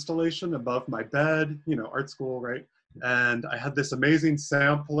installation above my bed, you know, art school, right? And I had this amazing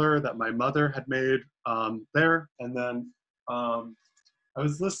sampler that my mother had made there. And then I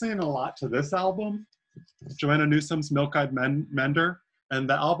was listening a lot to this album, Joanna Newsom's Milk-Eyed Mender. And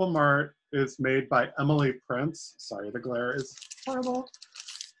the album art is made by Emily Prince. Sorry, the glare is horrible.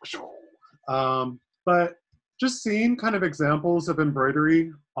 But just seeing kind of examples of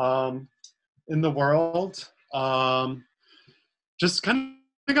embroidery in the world just kind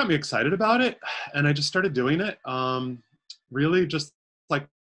of got me excited about it. And I just started doing it. Really just like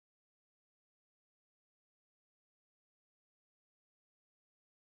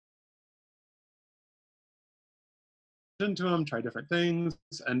into them, try different things,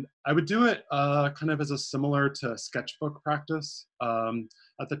 and I would do it kind of as a similar to sketchbook practice.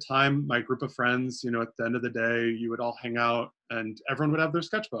 At the time, my group of friends, you know, at the end of the day, you would all hang out and everyone would have their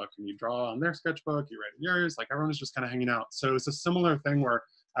sketchbook and you draw on their sketchbook, you write in yours, like everyone was just kind of hanging out. So it's a similar thing where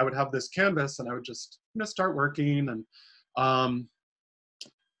I would have this canvas and I would just, you know, start working, and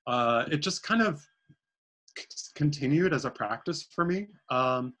it just kind of continued as a practice for me.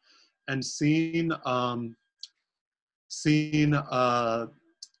 And seeing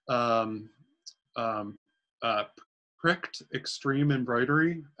pricked extreme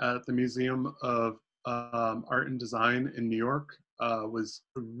embroidery at the Museum of Art and Design in New York was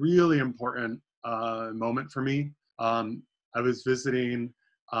a really important moment for me. I was visiting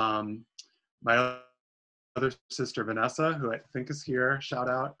my other sister, Vanessa, who I think is here, shout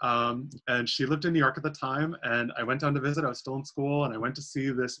out. And she lived in New York at the time, and I went down to visit. I was still in school, and I went to see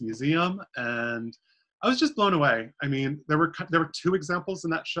this museum, and I was just blown away. I mean, there were two examples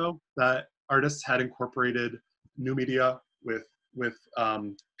in that show that artists had incorporated new media with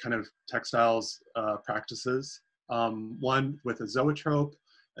kind of textiles practices. One with a zoetrope,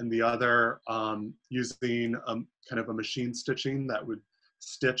 and the other using kind of a machine stitching that would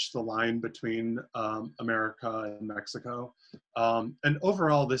stitch the line between America and Mexico. And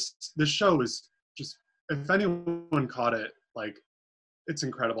overall, this show is just, if anyone caught it, like, it's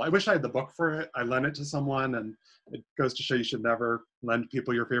incredible. I wish I had the book for it. I lent it to someone, and it goes to show you should never lend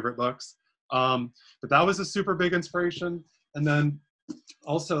people your favorite books. But that was a super big inspiration. And then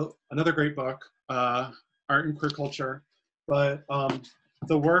also another great book, Art and Queer Culture. But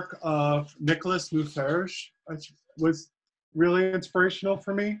the work of Nicolas Moufarge was really inspirational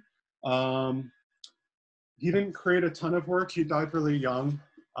for me. He didn't create a ton of work. He died really young,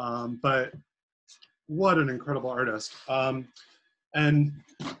 but what an incredible artist. And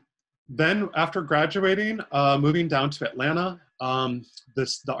then after graduating, moving down to Atlanta,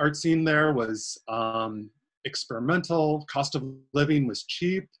 the art scene there was experimental. Cost of living was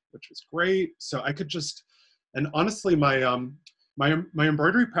cheap, which was great. So I could just, and honestly, my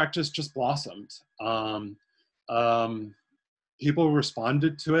embroidery practice just blossomed. People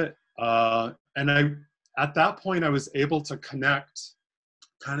responded to it, and at that point I was able to connect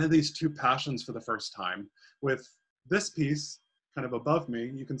kind of these two passions for the first time with this piece. Kind of above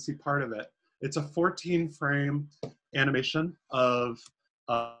me, you can see part of it. It's a 14 frame animation of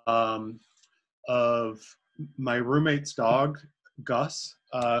my roommate's dog, Gus,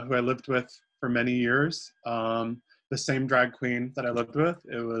 who I lived with for many years. The same drag queen that I lived with.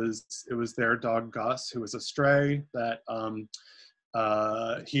 It was their dog, Gus, who was a stray that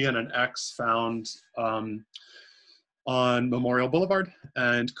he and an ex found on Memorial Boulevard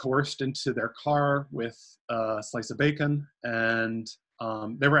and coerced into their car with a slice of bacon. And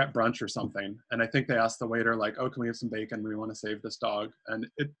they were at brunch or something. And I think they asked the waiter, like, oh, can we have some bacon? We want to save this dog. And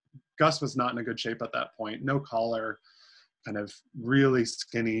Gus was not in a good shape at that point. No collar, kind of really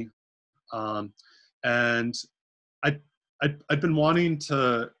skinny. And I'd been wanting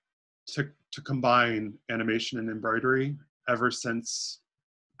to combine animation and embroidery ever since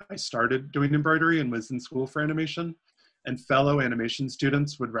I started doing embroidery and was in school for animation. And fellow animation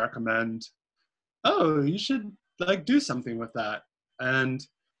students would recommend, oh, you should like do something with that. And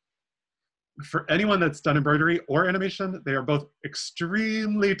for anyone that's done embroidery or animation, they are both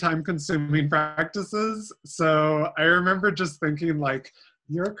extremely time-consuming practices. So I remember just thinking, like,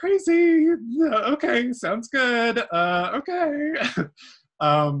 you're crazy. Okay, sounds good. Okay.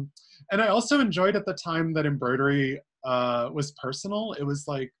 And I also enjoyed at the time that embroidery was personal. It was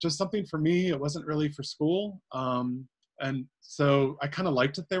like just something for me. It wasn't really for school. And so I kind of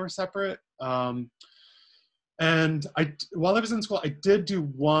liked that they were separate. And while I was in school, I did do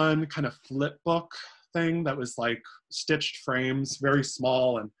one kind of flip book thing that was like stitched frames, very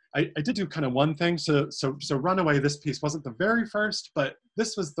small. And I did do kind of one thing. So Runaway, this piece wasn't the very first, but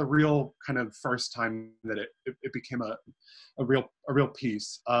this was the real kind of first time that it became a real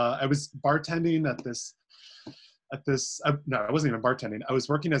piece. I was bartending at this at this, no, I wasn't even bartending. I was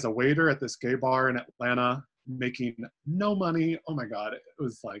working as a waiter at this gay bar in Atlanta, making no money. Oh my God, it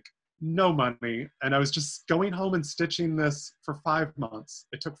was like no money. And I was just going home and stitching this for 5 months.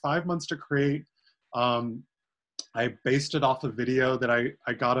 It took 5 months to create. I based it off a video that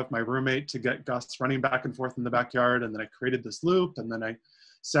I got of my roommate to get Gus running back and forth in the backyard. And then I created this loop, and then I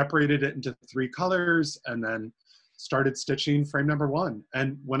separated it into 3 colors, and then started stitching frame number 1.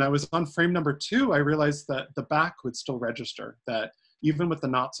 And when I was on frame number 2, I realized that the back would still register, that even with the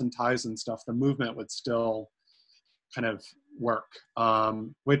knots and ties and stuff, the movement would still kind of work.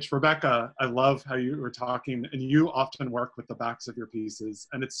 Which, Rebecca, I love how you were talking, and you often work with the backs of your pieces.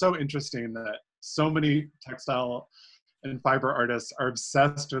 And it's so interesting that so many textile and fiber artists are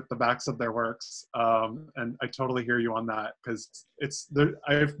obsessed with the backs of their works. And I totally hear you on that, because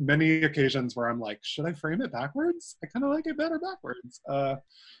I have many occasions where I'm like, should I frame it backwards? I kind of like it better backwards.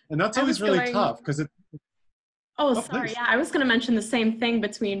 And that's always really tough, because it. Oh, sorry. Please. Yeah, I was going to mention the same thing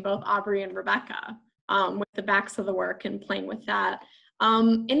between both Aubrey and Rebecca, with the backs of the work and playing with that.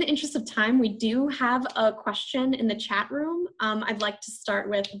 In the interest of time, we do have a question in the chat room. I'd like to start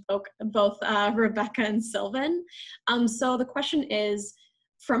with both Rebecca and Sylvan. So the question is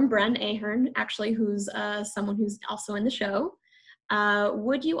from Bren Ahern, actually, who's someone who's also in the show.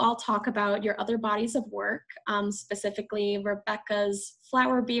 Would you all talk about your other bodies of work, specifically Rebecca's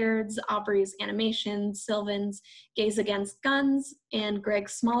flower beards, Aubrey's animations, Sylvan's Gaze Against Guns, and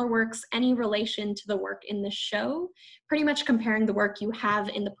Greg's smaller works, any relation to the work in the show? Pretty much comparing the work you have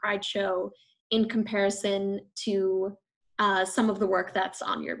in the Pride show in comparison to some of the work that's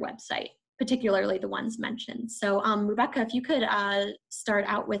on your website, particularly the ones mentioned. So Rebecca, if you could start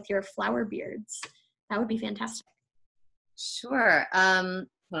out with your flower beards, that would be fantastic. Sure. Hold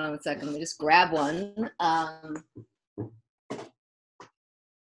on 1 second. Let me just grab one.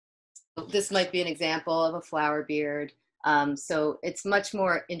 This might be an example of a flower beard. So it's much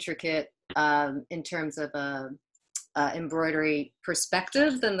more intricate in terms of embroidery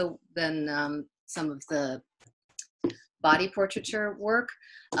perspective than some of the body portraiture work.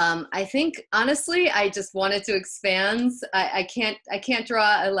 I think honestly, I just wanted to expand. I can't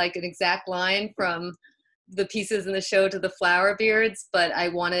draw an exact line from the pieces in the show to the flower beards, but I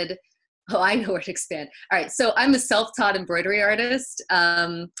wanted, I know where to expand. All right, so I'm a self-taught embroidery artist,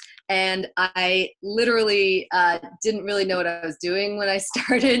 and I literally didn't really know what I was doing when I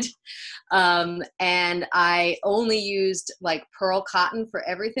started, and I only used pearl cotton for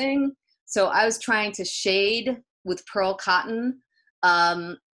everything. So I was trying to shade with pearl cotton,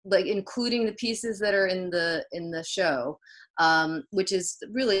 including the pieces that are in the show. Which is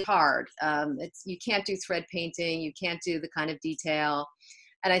really hard. You can't do thread painting, you can't do the kind of detail.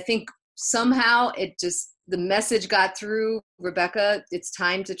 And I think somehow the message got through, Rebecca, it's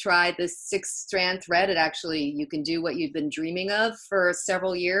time to try this 6-strand thread. You can do what you've been dreaming of for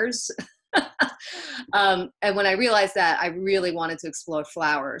several years. And when I realized that, I really wanted to explore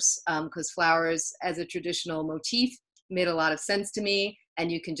flowers, because flowers as a traditional motif made a lot of sense to me,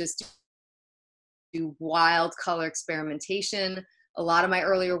 and you can just do wild color experimentation. A lot of my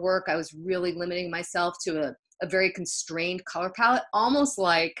earlier work, I was really limiting myself to a very constrained color palette, almost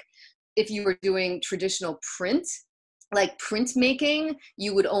like if you were doing traditional print, like printmaking,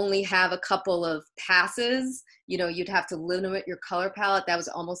 you would only have a couple of passes. You'd have to limit your color palette. That was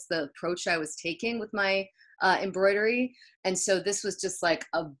almost the approach I was taking with my embroidery. And so this was just like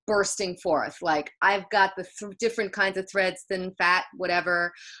a bursting forth. I've got the different kinds of threads, thin, fat,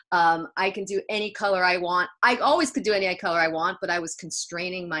 whatever. I can do any color I want. I always could do any color I want, but I was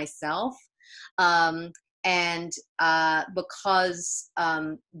constraining myself. And because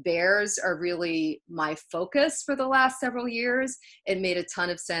bears are really my focus for the last several years, it made a ton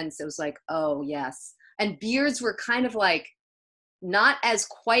of sense. It was like, oh yes. And beards were kind of not as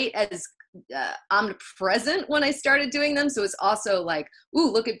quite as omnipresent when I started doing them. So it's also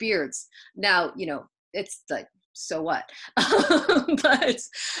ooh, look at beards. Now, it's so what? But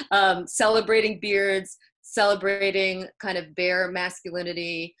celebrating beards, celebrating kind of bear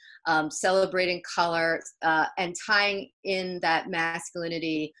masculinity, celebrating color, and tying in that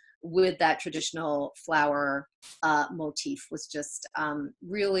masculinity with that traditional flower motif was just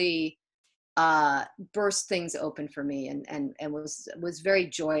really burst things open for me, and was very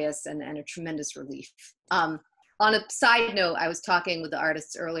joyous and a tremendous relief. On a side note, I was talking with the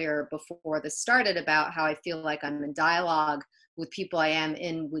artists earlier before this started about how I feel like I'm in dialogue with people I am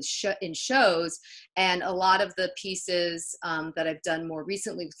in shows, and a lot of the pieces that I've done more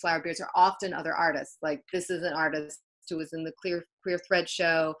recently with flower beards are often other artists. This is an artist who was in the Queer Thread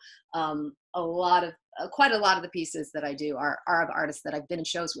show. Quite a lot of the pieces that I do are of artists that I've been in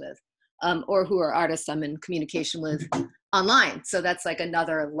shows with. or who are artists I'm in communication with online. So that's like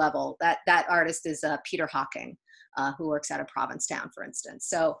another level. That artist is Peter Hawking, who works out of Provincetown, for instance.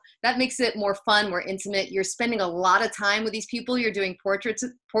 So that makes it more fun, more intimate. You're spending a lot of time with these people you're doing portraits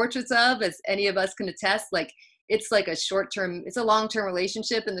of, as any of us can attest. Like, it's like a short-term, it's a long-term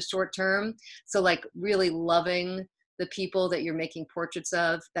relationship in the short term. So like really loving the people that you're making portraits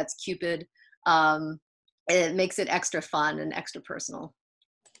of, that's Cupid. It makes it extra fun and extra personal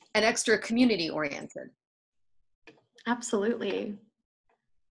and extra community oriented. Absolutely.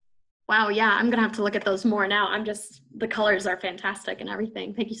 Wow, yeah, I'm gonna have to look at those more now. The colors are fantastic and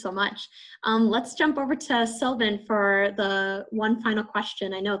everything. Thank you so much. Let's jump over to Sylvan for the one final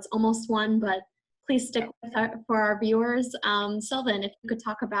question. I know it's almost one, but please stick with for our viewers. Sylvan, if you could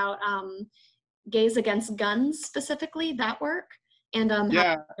talk about Gays Against Guns specifically, that work, and how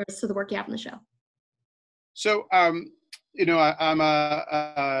it relates to the work you have in the show. So, you know, I'm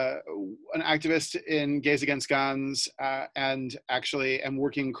an activist in Gays Against Guns, and actually am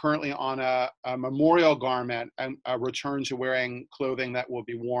working currently on a memorial garment, and a return to wearing clothing that will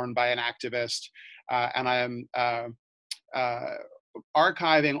be worn by an activist. And I am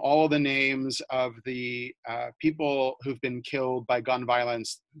archiving all the names of the people who've been killed by gun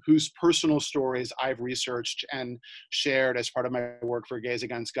violence, whose personal stories I've researched and shared as part of my work for Gays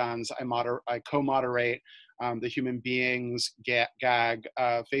Against Guns. I co-moderate the Human Beings Gag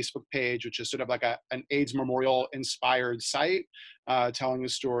Facebook page, which is sort of like an AIDS memorial inspired site, telling the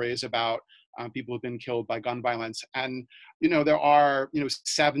stories about people who've been killed by gun violence. And, you know, there are,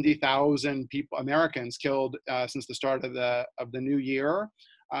 70,000 people, Americans killed since the start of the new year.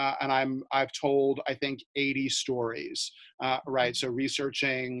 And I've told, I think, 80 stories, right? So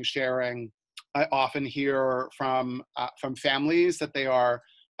researching, sharing. I often hear from families that they are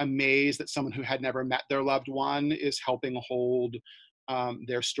amazed that someone who had never met their loved one is helping hold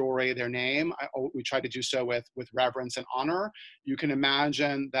their story, their name. We try to do so with reverence and honor. You can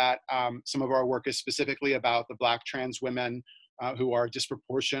imagine that some of our work is specifically about the Black trans women who are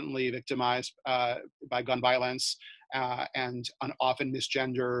disproportionately victimized by gun violence and often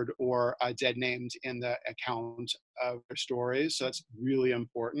misgendered or dead named in the account of their stories. So that's really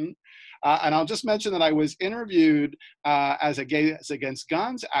important. And I'll just mention that I was interviewed as a Gays Against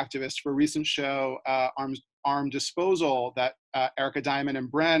Guns activist for a recent show, Armed Disposal, that Erica Diamond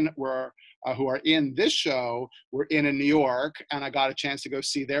and Bren who are in this show, were in New York, and I got a chance to go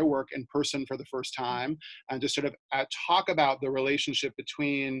see their work in person for the first time, and just sort of talk about the relationship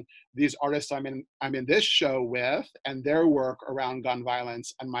between these artists I'm in this show with, and their work around gun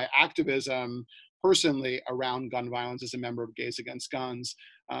violence, and my activism personally around gun violence as a member of Gays Against Guns.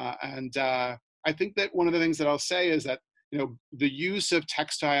 And I think that one of the things that I'll say is that, the use of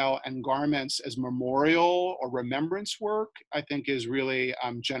textile and garments as memorial or remembrance work, I think, is really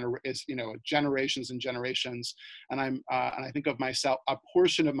generations and generations. And I think of myself, a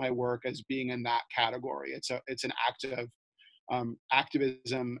portion of my work, as being in that category. It's an act of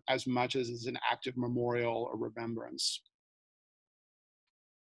activism as much as it's an act of memorial or remembrance.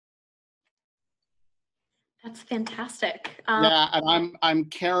 That's fantastic. Yeah, and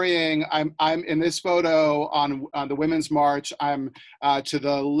I'm in this photo on the Women's March. I'm to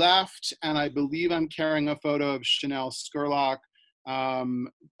the left, and I believe I'm carrying a photo of Chanel Scurlock,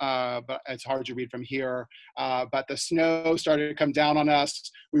 but it's hard to read from here. But the snow started to come down on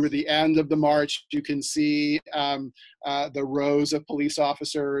us. We were the end of the march. You can see the rows of police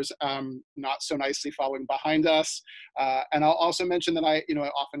officers not so nicely following behind us. And I'll also mention that I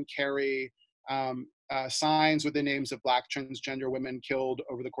often carry signs with the names of Black transgender women killed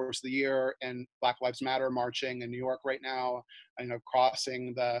over the course of the year, and Black Lives Matter marching in New York right now,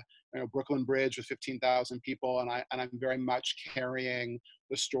 crossing the Brooklyn Bridge with 15,000 people, and I'm very much carrying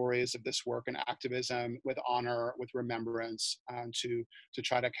the stories of this work and activism with honor, with remembrance, to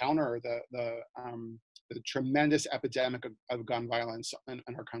try to counter the tremendous epidemic of gun violence in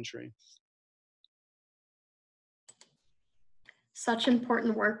our country. Such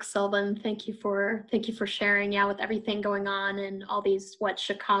important work, Sylvan. Thank you for sharing. Yeah, with everything going on and all these,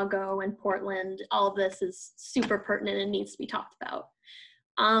 Chicago and Portland, all of this is super pertinent and needs to be talked about.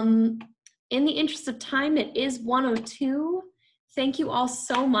 In the interest of time, it is 1:02. Thank you all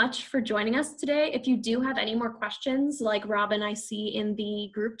so much for joining us today. If you do have any more questions, like Robin, I see in the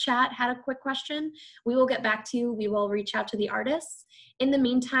group chat, had a quick question, we will get back to you. We will reach out to the artists. In the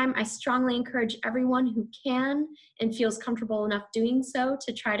meantime, I strongly encourage everyone who can and feels comfortable enough doing so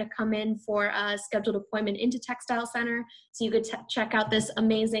to try to come in for a scheduled appointment into Textile Center so you could check out this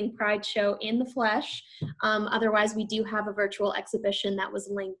amazing Pride show in the flesh. Otherwise, we do have a virtual exhibition that was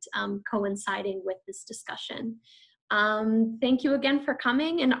linked coinciding with this discussion. Thank you again for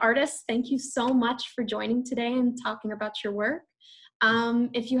coming, and artists, thank you so much for joining today and talking about your work.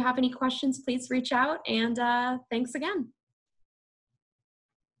 If you have any questions, please reach out, and thanks again.